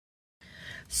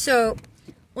So,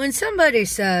 when somebody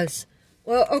says,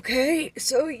 well, okay,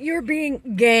 so you're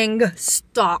being gang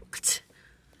stalked,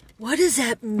 what does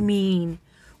that mean?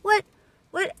 What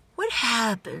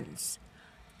happens?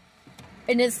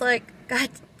 And it's like,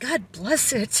 God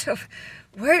bless it.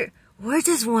 Where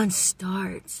does one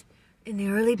start? In the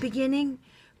early beginning,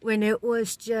 when it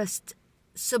was just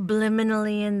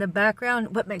subliminally in the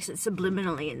background? What makes it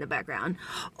subliminally in the background?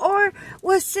 Or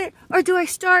do I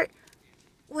start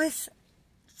with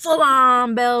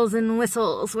full-on bells and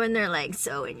whistles when they're like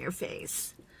so in your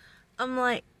face? I'm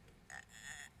like,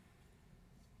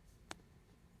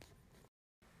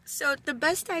 so the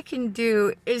best I can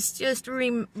do is just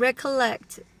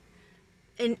recollect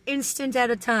an instant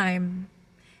at a time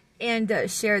and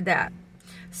share that.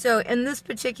 So in this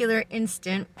particular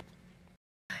instant,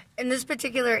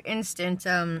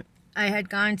 I had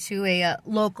gone to a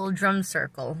local drum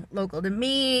circle. Local to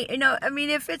me, you know, I mean,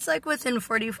 if it's like within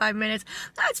 45 minutes,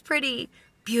 that's pretty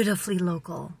beautifully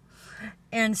local.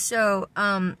 And so,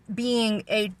 being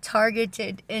a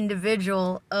targeted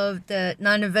individual of the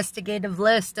non-investigative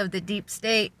list of the deep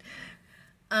state,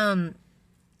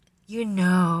 you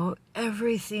know,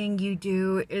 everything you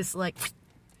do is like,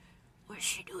 what's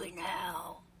she doing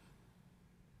now?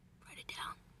 Write it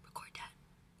down, record that,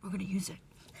 we're gonna use it.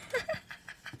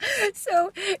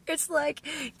 So it's like,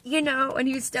 you know, when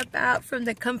you step out from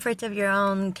the comfort of your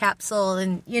own capsule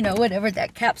and, you know, whatever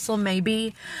that capsule may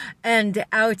be, and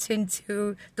out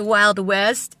into the Wild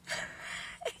West.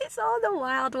 It's all the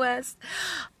Wild West.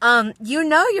 You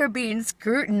know you're being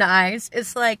scrutinized.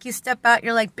 It's like you step out,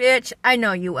 you're like, bitch, I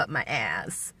know you up my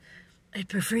ass. I'd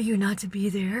prefer you not to be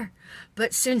there.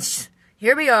 But since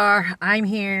here we are, I'm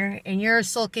here, and you're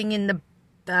sulking in the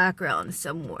background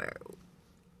somewhere,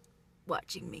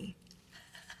 watching me.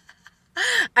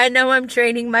 I know I'm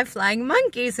training my flying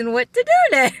monkeys and what to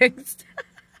do next.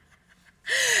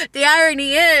 The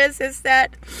irony is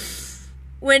that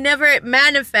whenever it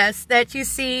manifests that you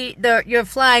see your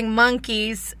flying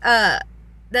monkeys that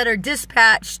are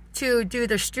dispatched to do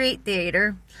the street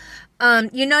theater,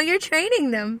 you know you're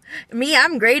training them. Me,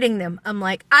 I'm grading them. I'm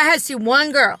like, I had seen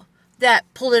one girl that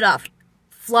pulled it off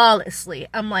flawlessly.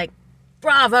 I'm like,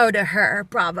 bravo to her,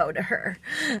 bravo to her.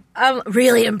 I'm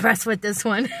really impressed with this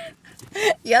one.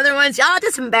 The other ones, y'all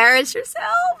just embarrass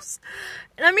yourselves.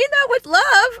 And I mean that with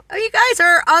love. You guys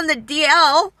are on the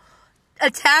DL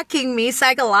attacking me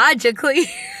psychologically.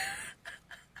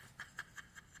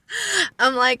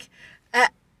 I'm like,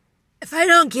 if I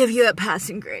don't give you a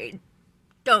passing grade,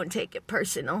 don't take it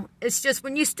personal. It's just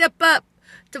when you step up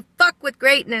to fuck with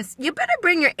greatness, you better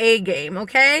bring your A game,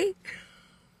 okay?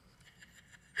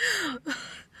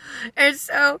 And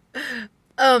so,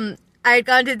 I had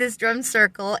gone to this drum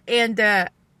circle, and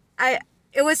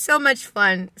it was so much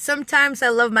fun. Sometimes I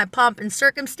love my pomp and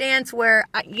circumstance, where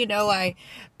I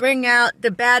bring out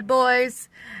the bad boys,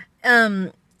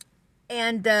 and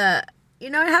I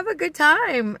have a good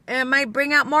time. And I might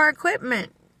bring out more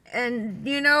equipment, and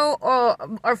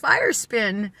or fire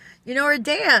spin, or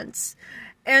dance.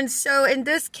 And so in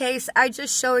this case, I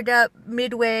just showed up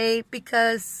midway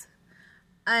because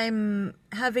I'm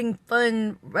having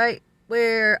fun right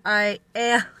where I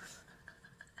am.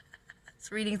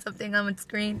 It's reading something on the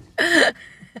screen.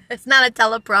 It's not a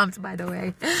teleprompt, by the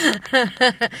way.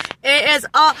 It is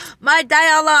all, my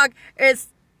dialogue is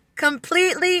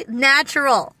completely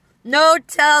natural. No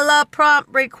teleprompt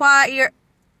required.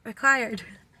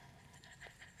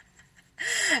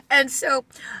 And so,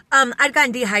 I'd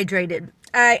gotten dehydrated.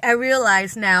 I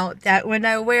realize now that when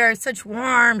I wear such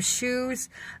warm shoes,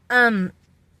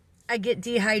 I get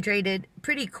dehydrated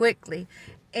pretty quickly,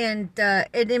 and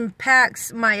it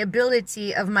impacts my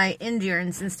ability of my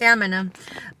endurance and stamina.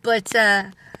 But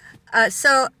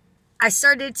so I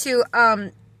started to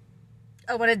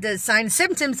one of the signs,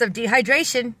 symptoms of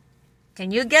dehydration.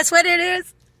 Can you guess what it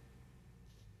is?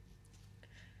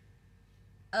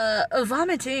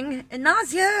 Vomiting and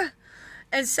nausea.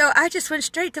 And so I just went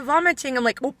straight to vomiting. I'm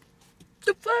like, oh,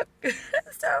 the fuck?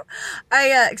 So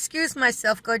I excused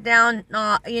myself, go down,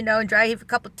 dry heave a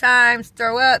couple times,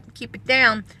 throw up, keep it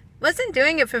down. Wasn't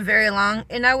doing it for very long,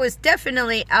 and I was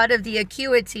definitely out of the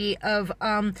acuity of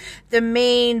the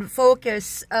main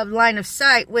focus of line of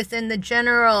sight within the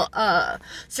general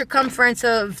circumference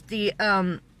of the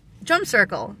drum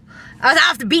circle. I was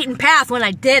off the beaten path when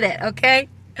I did it, okay?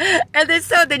 And then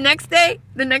so the next day,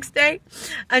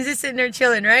 I'm just sitting there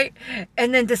chilling, right?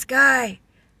 And then this guy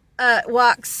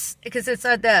walks, because it's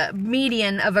at the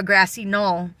median of a grassy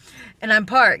knoll, and I'm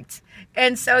parked.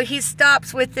 And so he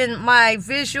stops within my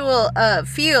visual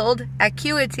field,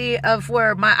 acuity of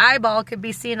where my eyeball could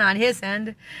be seen on his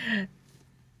end.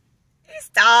 He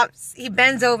stops, he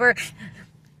bends over,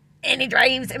 and he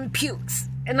drives and pukes.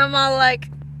 And I'm all like,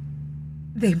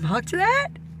 they mocked that?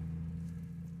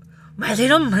 My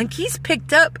little monkeys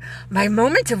picked up my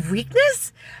moment of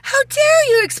weakness? How dare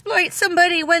you exploit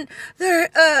somebody when they're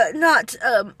not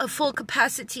a full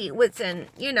capacity within,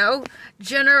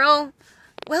 general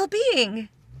well-being?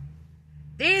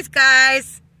 These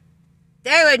guys,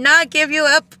 they would not give you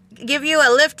a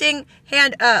lifting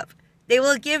hand up. They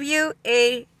will give you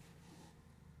there's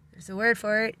a word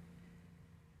for it,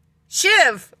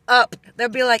 Shiv up. They'll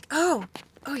be like, oh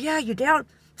yeah, you down?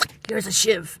 Here's a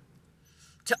Shiv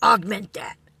to augment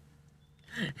that.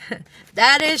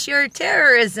 That is your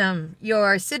terrorism,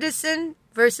 your citizen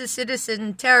versus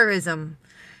citizen terrorism.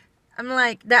 I'm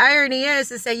like, the irony is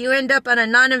that you end up on a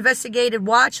non-investigated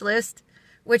watch list,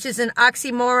 which is an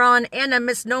oxymoron and a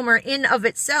misnomer in of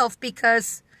itself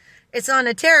because it's on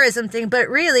a terrorism thing, but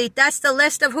really, that's the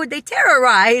list of who they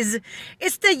terrorize.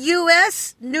 It's the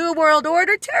U.S. New World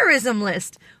Order terrorism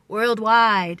list.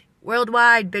 Worldwide,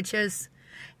 bitches.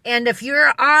 And if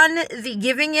you're on the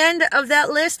giving end of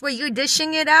that list where you're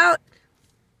dishing it out,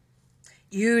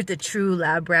 you're the true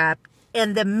lab rat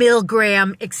and the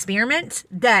Milgram experiment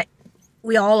that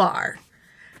we all are.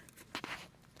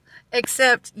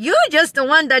 Except you're just the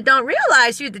one that don't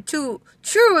realize you're the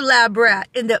true lab rat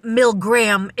in the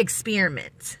Milgram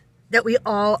experiment that we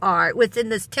all are within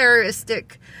this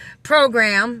terroristic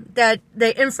program that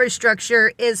the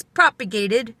infrastructure is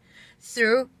propagated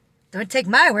through. Don't take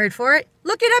my word for it.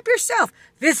 Look it up yourself.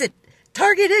 Visit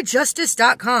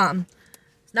targetedjustice.com.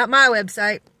 It's not my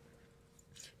website.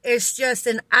 It's just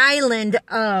an island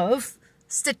of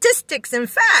statistics and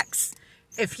facts.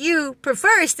 If you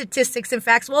prefer statistics and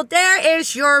facts, well, there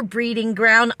is your breeding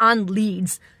ground on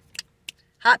leads.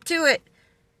 Hop to it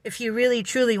if you really,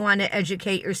 truly want to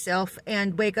educate yourself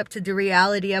and wake up to the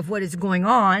reality of what is going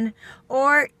on.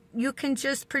 Or you can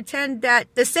just pretend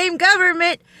that the same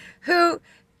government who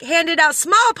handed out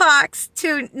smallpox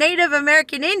to Native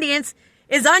American Indians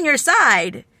is on your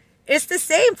side. It's the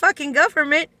same fucking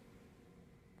government.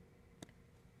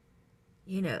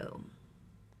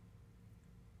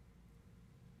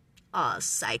 All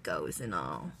psychos and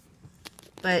all.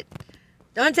 But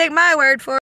don't take my word for it.